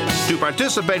 To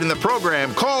participate in the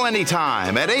program, call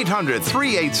anytime at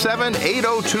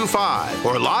 800-387-8025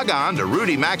 or log on to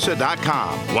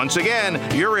rudymaxa.com. Once again,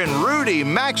 you're in Rudy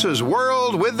Maxa's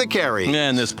World with the Careys.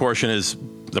 And this portion is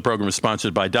the program is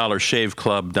sponsored by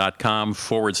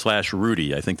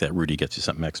dollarshaveclub.com/Rudy. I think that Rudy gets you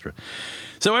something extra.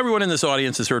 So everyone in this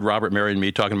audience has heard Robert, Mary, and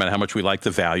me talking about how much we like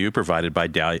the value provided by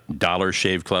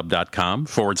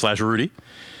dollarshaveclub.com/Rudy.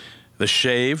 The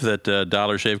shave that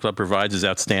Dollar Shave Club provides is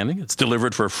outstanding. It's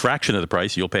delivered for a fraction of the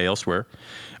price you'll pay elsewhere.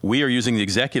 We are using the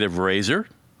Executive Razor.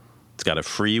 It's got a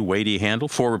free weighty handle,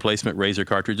 4 replacement razor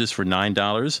cartridges for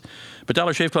 $9. But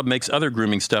Dollar Shave Club makes other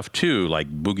grooming stuff, too, like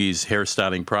Boogie's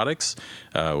hairstyling products.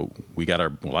 We got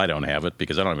our, well, I don't have it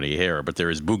because I don't have any hair, but there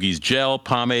is Boogie's gel,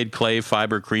 pomade, clay,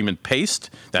 fiber, cream, and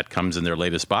paste. That comes in their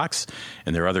latest box,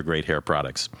 and there are other great hair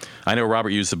products. I know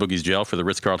Robert used the Boogie's gel for the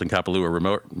Ritz-Carlton Kapalua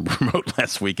remote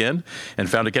last weekend and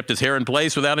found it kept his hair in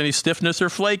place without any stiffness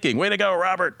or flaking. Way to go,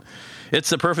 Robert! It's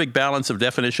the perfect balance of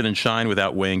definition and shine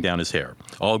without weighing down his hair.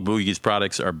 All Boogie's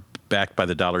products are backed by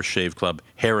the Dollar Shave Club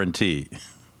Guarantee.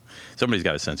 Somebody's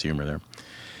got a sense of humor there.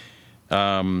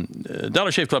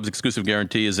 Dollar Shave Club's exclusive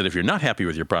guarantee is that if you're not happy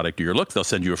with your product or your look, they'll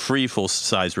send you a free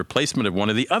full-size replacement of one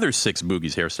of the other 6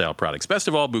 Boogie's hairstyle products. Best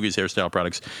of all, Boogie's hairstyle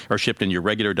products are shipped in your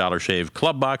regular Dollar Shave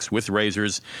Club box with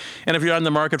razors. And if you're on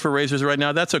the market for razors right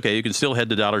now, that's okay. You can still head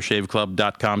to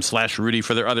dollarshaveclub.com/Rudy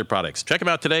for their other products. Check them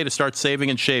out today to start saving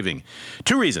and shaving.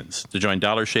 2 reasons to join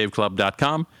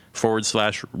dollarshaveclub.com.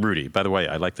 rudy. By the way,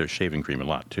 I like their shaving cream a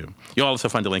lot, too. You'll also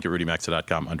find a link at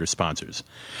rudymaxa.com under sponsors.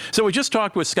 So we just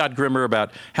talked with Scott Grimmer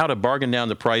about how to bargain down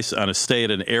the price on a stay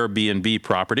at an Airbnb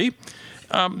property.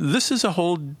 This is a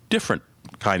whole different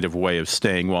kind of way of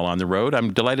staying while on the road.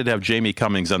 I'm delighted to have Jamie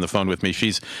Cummings on the phone with me.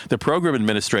 She's the program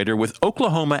administrator with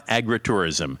Oklahoma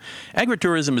Agritourism.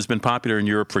 Agritourism has been popular in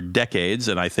Europe for decades,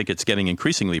 and I think it's getting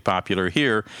increasingly popular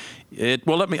here.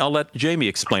 I'll let Jamie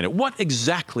explain it. What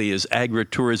exactly is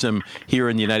agritourism here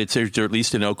in the United States, or at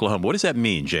least in Oklahoma? What does that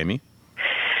mean, Jamie?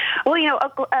 Well,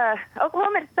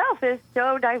 Oklahoma itself is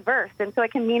so diverse, and so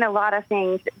it can mean a lot of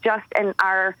things just in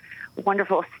our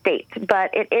wonderful state.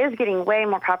 But it is getting way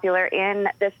more popular in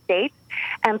the state,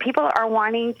 and people are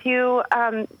wanting to,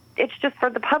 it's just for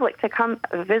the public to come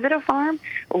visit a farm,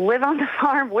 live on the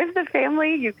farm with the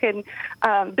family. You can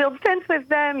build fence with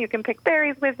them. You can pick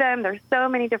berries with them. There's so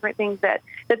many different things that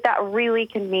really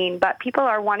can mean. But people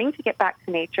are wanting to get back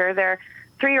to nature. They're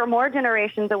 3 or more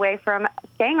generations away from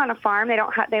staying on a farm.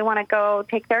 They want to go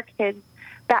take their kids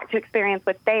back to experience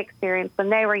what they experienced when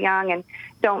they were young and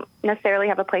don't necessarily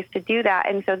have a place to do that.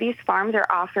 And so these farms are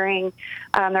offering,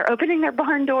 they're opening their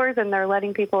barn doors and they're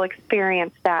letting people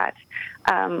experience that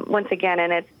once again.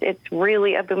 And it's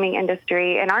really a booming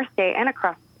industry in our state and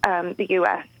across the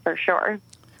U.S. for sure.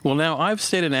 Well, now, I've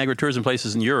stayed in agritourism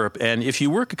places in Europe, and if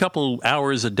you work a couple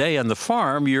hours a day on the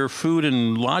farm, your food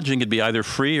and lodging could be either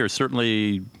free or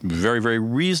certainly very, very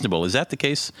reasonable. Is that the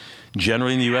case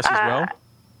generally in the U.S. as well?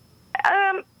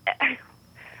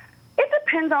 It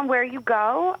depends on where you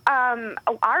go.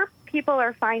 Our people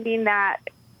are finding that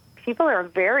people are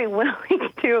very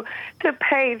willing to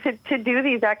pay to do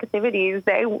these activities.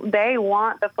 They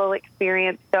want the full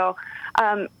experience. So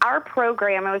our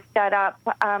program was set up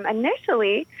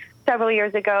initially several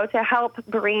years ago to help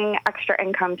bring extra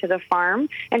income to the farm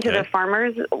and to the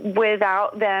farmers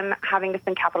without them having to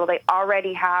spend capital. They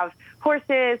already have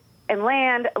horses and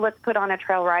land. Let's put on a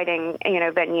trail riding,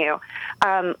 venue.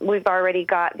 We've already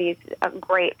got these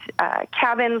great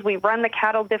cabins. We run the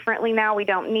cattle differently now. We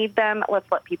don't need them. Let's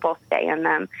let people stay in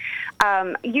them.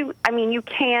 You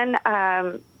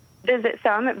can visit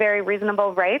some at very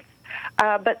reasonable rates,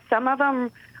 but some of them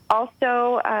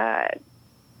also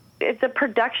it's a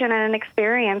production and an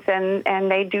experience,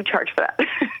 and they do charge for that.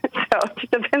 So it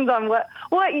just depends on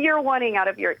what you're wanting out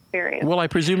of your experience. Well, I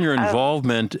presume your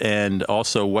involvement and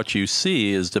also what you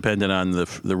see is dependent on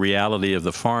the reality of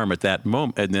the farm at that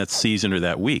moment, and that season or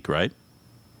that week, right?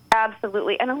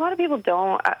 Absolutely, and a lot of people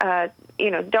don't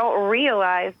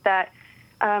realize that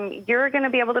you're going to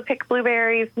be able to pick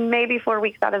blueberries maybe 4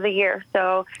 weeks out of the year.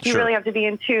 So you really have to be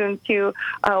in tune to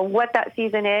what that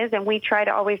season is, and we try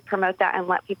to always promote that and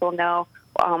let people know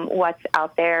what's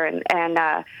out there. And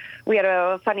we had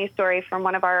a funny story from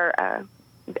one of our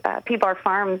P-Bar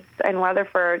Farms in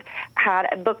Weatherford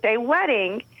had booked a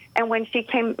wedding. And when she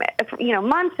came,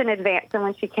 months in advance, and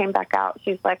when she came back out,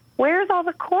 she's like, "Where's all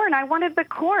the corn? I wanted the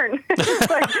corn." It's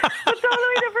like a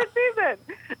totally different season.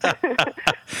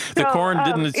 The corn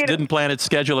didn't plan its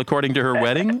schedule according to her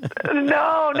wedding?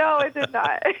 No, it did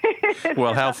not.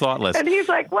 Well, how thoughtless. And he's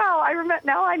like, "Wow,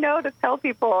 now I know to tell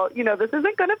people, this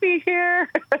isn't going to be here."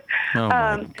 Oh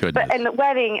my goodness! And the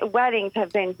weddings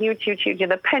have been huge.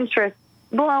 The Pinterest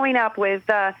blowing up with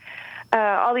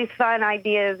all these fun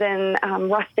ideas and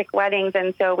rustic weddings.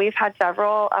 And so we've had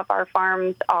several of our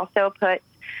farms also put,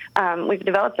 we've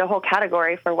developed a whole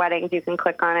category for weddings. You can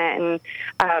click on it and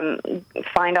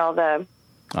find all the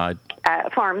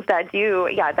farms that do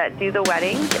the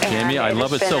weddings. Jamie, I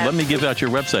love it. So let me give out your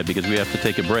website because we have to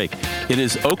take a break. It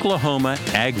is Oklahoma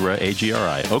Agri,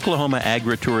 A-G-R-I,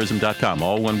 OklahomaAgritourism.com.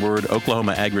 All one word,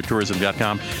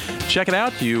 OklahomaAgritourism.com. Check it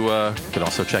out. You can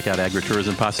also check out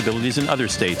agritourism possibilities in other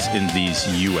states in these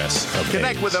U.S. of A.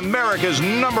 Connect with America's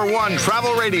 #1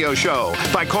 travel radio show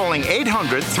by calling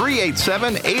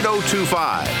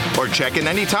 800-387-8025 or check in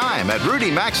anytime at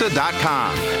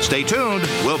rudymaxa.com. Stay tuned.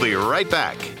 We'll be right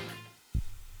back.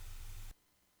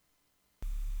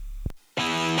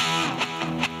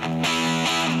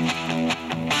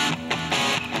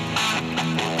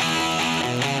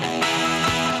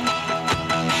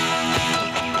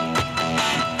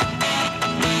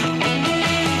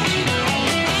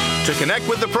 To connect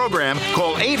with the program,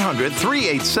 call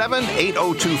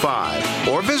 800-387-8025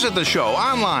 or visit the show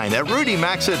online at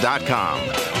rudymaxa.com.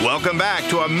 Welcome back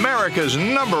to America's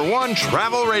 #1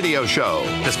 travel radio show.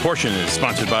 This portion is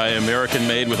sponsored by American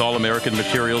Made with all American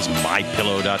materials,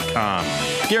 MyPillow.com.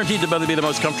 Guaranteed to be the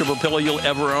most comfortable pillow you'll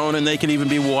ever own, and they can even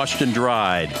be washed and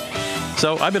dried.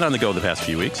 So I've been on the go the past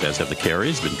few weeks, as have the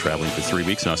Carries. Been traveling for 3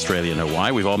 weeks in Australia and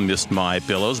Hawaii. We've all missed My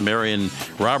Pillows. Mary and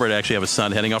Robert actually have a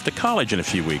son heading off to college in a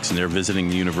few weeks, and they're visiting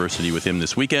the university with him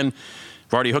this weekend.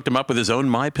 I've already hooked him up with his own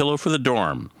My Pillow for the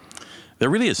dorm. There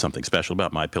really is something special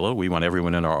about My Pillow. We want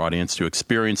everyone in our audience to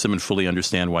experience them and fully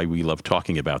understand why we love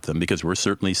talking about them, because we're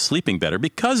certainly sleeping better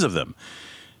because of them,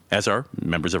 as are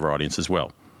members of our audience as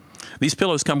well. These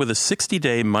pillows come with a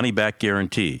 60-day money-back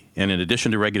guarantee, and in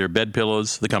addition to regular bed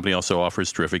pillows, the company also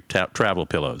offers terrific travel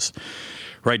pillows.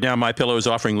 Right now, My Pillow is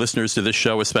offering listeners to this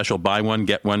show a special buy one,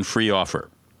 get one free offer.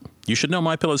 You should know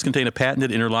My Pillows contain a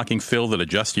patented interlocking fill that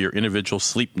adjusts to your individual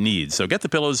sleep needs. So get the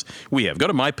pillows we have. Go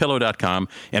to mypillow.com,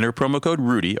 enter promo code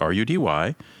Rudy,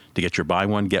 R-U-D-Y, to get your buy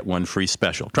one, get one free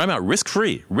special. Try them out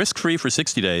risk-free for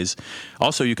 60 days.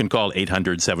 Also, you can call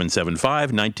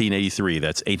 800-775-1983.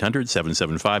 That's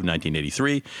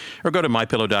 800-775-1983. Or go to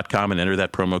mypillow.com and enter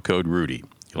that promo code Rudy.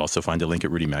 You'll also find a link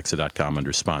at rudymaxa.com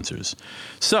under sponsors.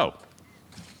 So,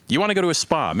 you want to go to a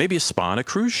spa, maybe a spa on a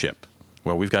cruise ship.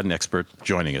 Well, we've got an expert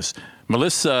joining us.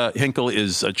 Melissa Hinkle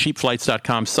is a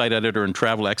cheapflights.com site editor and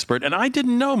travel expert. And I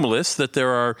didn't know, Melissa, that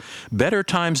there are better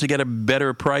times to get a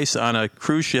better price on a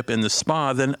cruise ship in the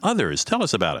spa than others. Tell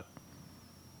us about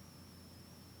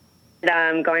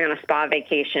it. Going on a spa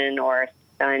vacation or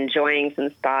enjoying some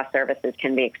spa services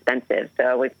can be expensive.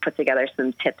 So we've put together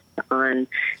some tips on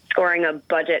scoring a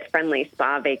budget-friendly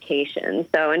spa vacation.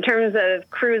 So in terms of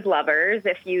cruise lovers,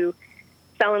 if you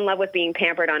fell in love with being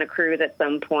pampered on a cruise at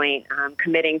some point,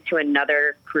 committing to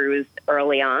another cruise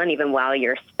early on, even while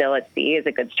you're still at sea, is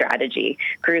a good strategy.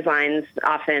 Cruise lines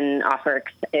often offer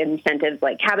incentives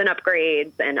like cabin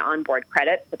upgrades and onboard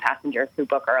credits to passengers who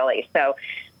book early. So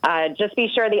just be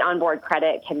sure the onboard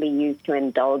credit can be used to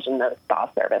indulge in those spa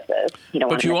services. You don't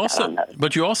want to miss out on those.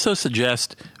 But you also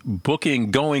suggest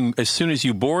going as soon as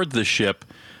you board the ship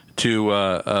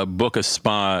to book a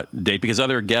spa date, because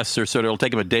other guests are it'll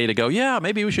take them a day to go, yeah,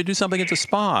 maybe we should do something at the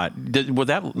spa.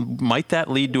 Might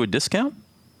that lead to a discount?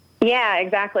 Yeah,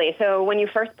 exactly. So when you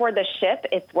first board the ship,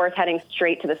 it's worth heading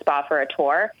straight to the spa for a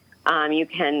tour. You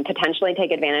can potentially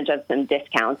take advantage of some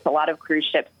discounts. A lot of cruise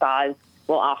ship spas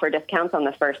will offer discounts on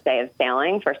the first day of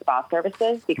sailing for spa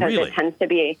services, because it tends to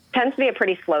be a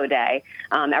pretty slow day.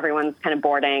 Everyone's kind of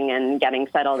boarding and getting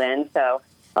settled in, so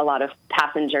a lot of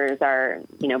passengers are,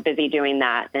 busy doing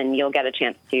that, and you'll get a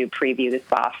chance to preview the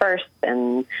spa first.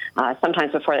 And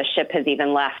sometimes before the ship has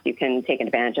even left, you can take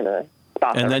advantage of the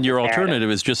spa. And then your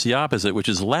alternative is just the opposite, which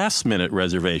is last-minute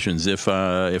reservations. If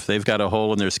they've got a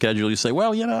hole in their schedule, you say,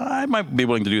 well, I might be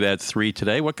willing to do that 3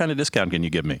 today. What kind of discount can you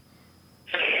give me?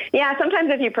 Yeah,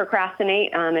 sometimes if you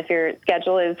procrastinate, if your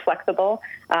schedule is flexible,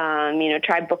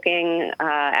 try booking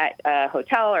at a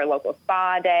hotel or local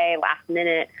spa day last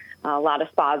minute. A lot of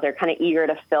spas are kind of eager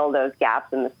to fill those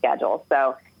gaps in the schedule.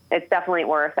 So it's definitely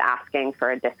worth asking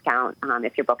for a discount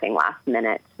if you're booking last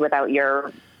minute. Without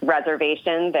your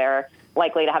reservation, they're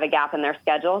likely to have a gap in their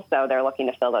schedule, so they're looking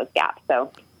to fill those gaps.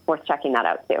 So worth checking that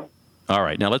out, too. All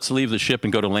right. Now, let's leave the ship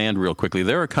and go to land real quickly.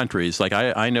 There are countries, like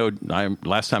I know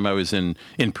last time I was in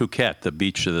Phuket, the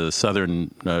beach of the southern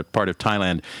part of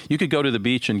Thailand, you could go to the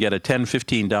beach and get a $10,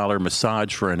 $15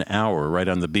 massage for an hour right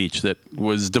on the beach that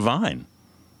was divine.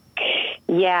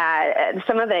 Yeah,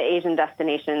 some of the Asian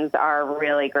destinations are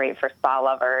really great for spa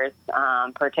lovers,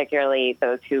 particularly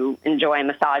those who enjoy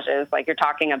massages like you're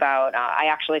talking about. I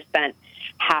actually spent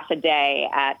half a day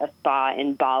at a spa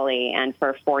in Bali, and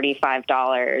for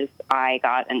 $45, I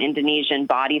got an Indonesian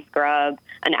body scrub,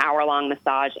 an hour-long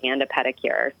massage, and a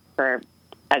pedicure for,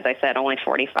 as I said, only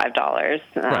 $45.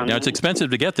 Right. Now, it's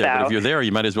expensive to get there, but if you're there,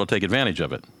 you might as well take advantage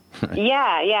of it.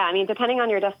 Yeah. I mean, depending on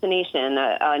your destination,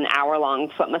 an hour-long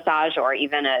foot massage or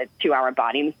even a 2-hour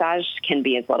body massage can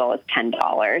be as little as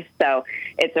 $10. So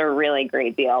it's a really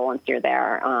great deal once you're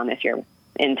there if you're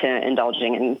into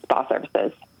indulging in spa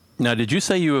services. Now, did you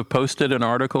say you have posted an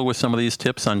article with some of these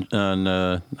tips on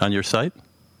your site?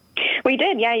 We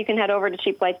did, yeah. You can head over to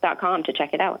cheapflights.com to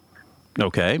check it out.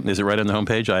 Okay. Is it right on the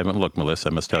homepage? I haven't looked, Melissa,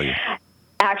 I must tell you.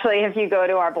 Actually, if you go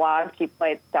to our blog,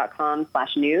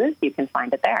 cheapflights.com/news, you can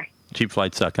find it there.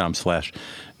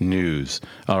 cheapflights.com/news.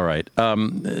 All right.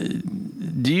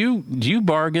 Do you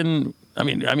bargain? I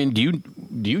mean, do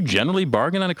you generally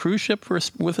bargain on a cruise ship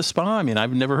with a spa? I mean,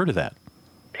 I've never heard of that.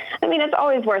 I mean, it's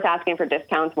always worth asking for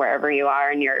discounts wherever you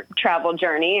are in your travel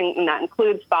journey, and that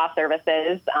includes spa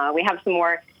services. We have some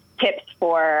more tips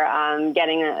for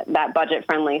getting that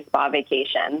budget-friendly spa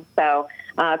vacation. So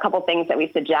a couple things that we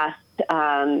suggest.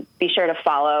 Be sure to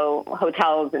follow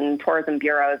hotels and tourism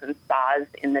bureaus and spas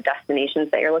in the destinations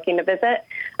that you're looking to visit.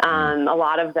 A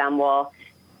lot of them will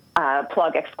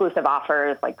plug exclusive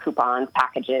offers like coupons,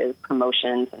 packages,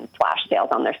 promotions, and flash sales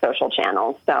on their social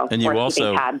channels. So And you we're also-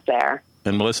 keeping tabs there.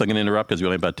 And Melissa, I'm going to interrupt because we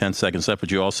only have about 10 seconds left, but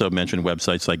you also mentioned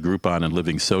websites like Groupon and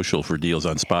Living Social for deals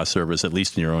on spa service, at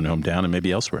least in your own hometown and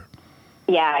maybe elsewhere.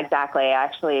 Yeah, exactly. I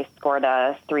actually scored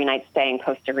a 3-night stay in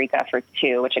Costa Rica for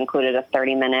 2, which included a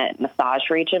 30-minute massage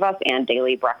for each of us and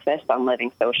daily breakfast on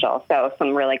Living Social. So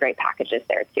some really great packages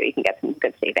there, too. You can get some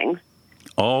good savings.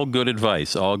 All good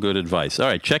advice. All good advice. All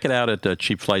right, check it out at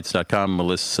cheapflights.com.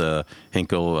 Melissa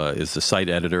Hinkle is the site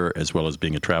editor as well as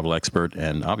being a travel expert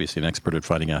and obviously an expert at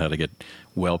finding out how to get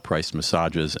well-priced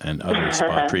massages and other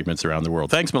spa treatments around the world.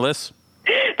 Thanks, Melissa.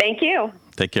 Thank you.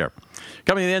 Take care.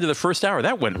 Coming to the end of the first hour.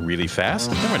 That went really fast.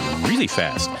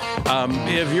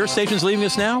 If your station's leaving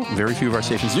us now, very few of our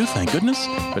stations do, thank goodness.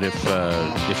 But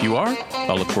if you are,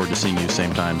 I'll look forward to seeing you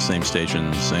same time, same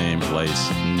station, same place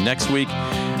next week.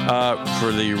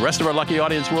 For the rest of our lucky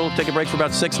audience, we'll take a break for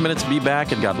about 6 minutes, be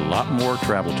back, and got a lot more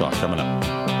travel talk coming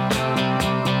up.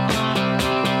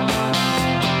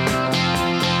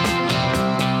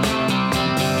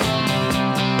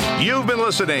 You've been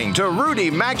listening to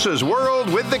Rudy Maxa's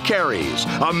World with the Carries,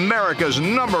 America's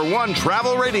 #1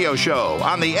 travel radio show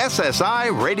on the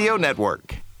SSI Radio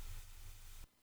Network.